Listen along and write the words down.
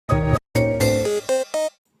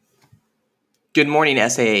Good morning,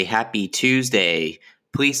 SAA. Happy Tuesday.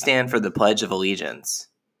 Please stand for the Pledge of Allegiance.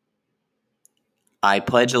 I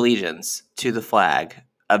pledge allegiance to the flag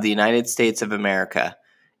of the United States of America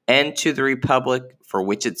and to the republic for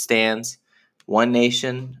which it stands, one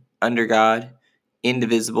nation, under God,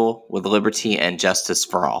 indivisible, with liberty and justice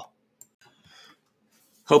for all.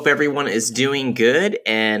 Hope everyone is doing good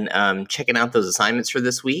and checking out those assignments for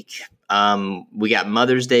this week. We got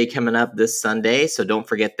Mother's Day coming up this Sunday, so don't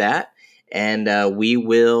forget that. And we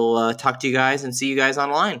will talk to you guys and see you guys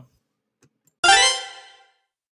online.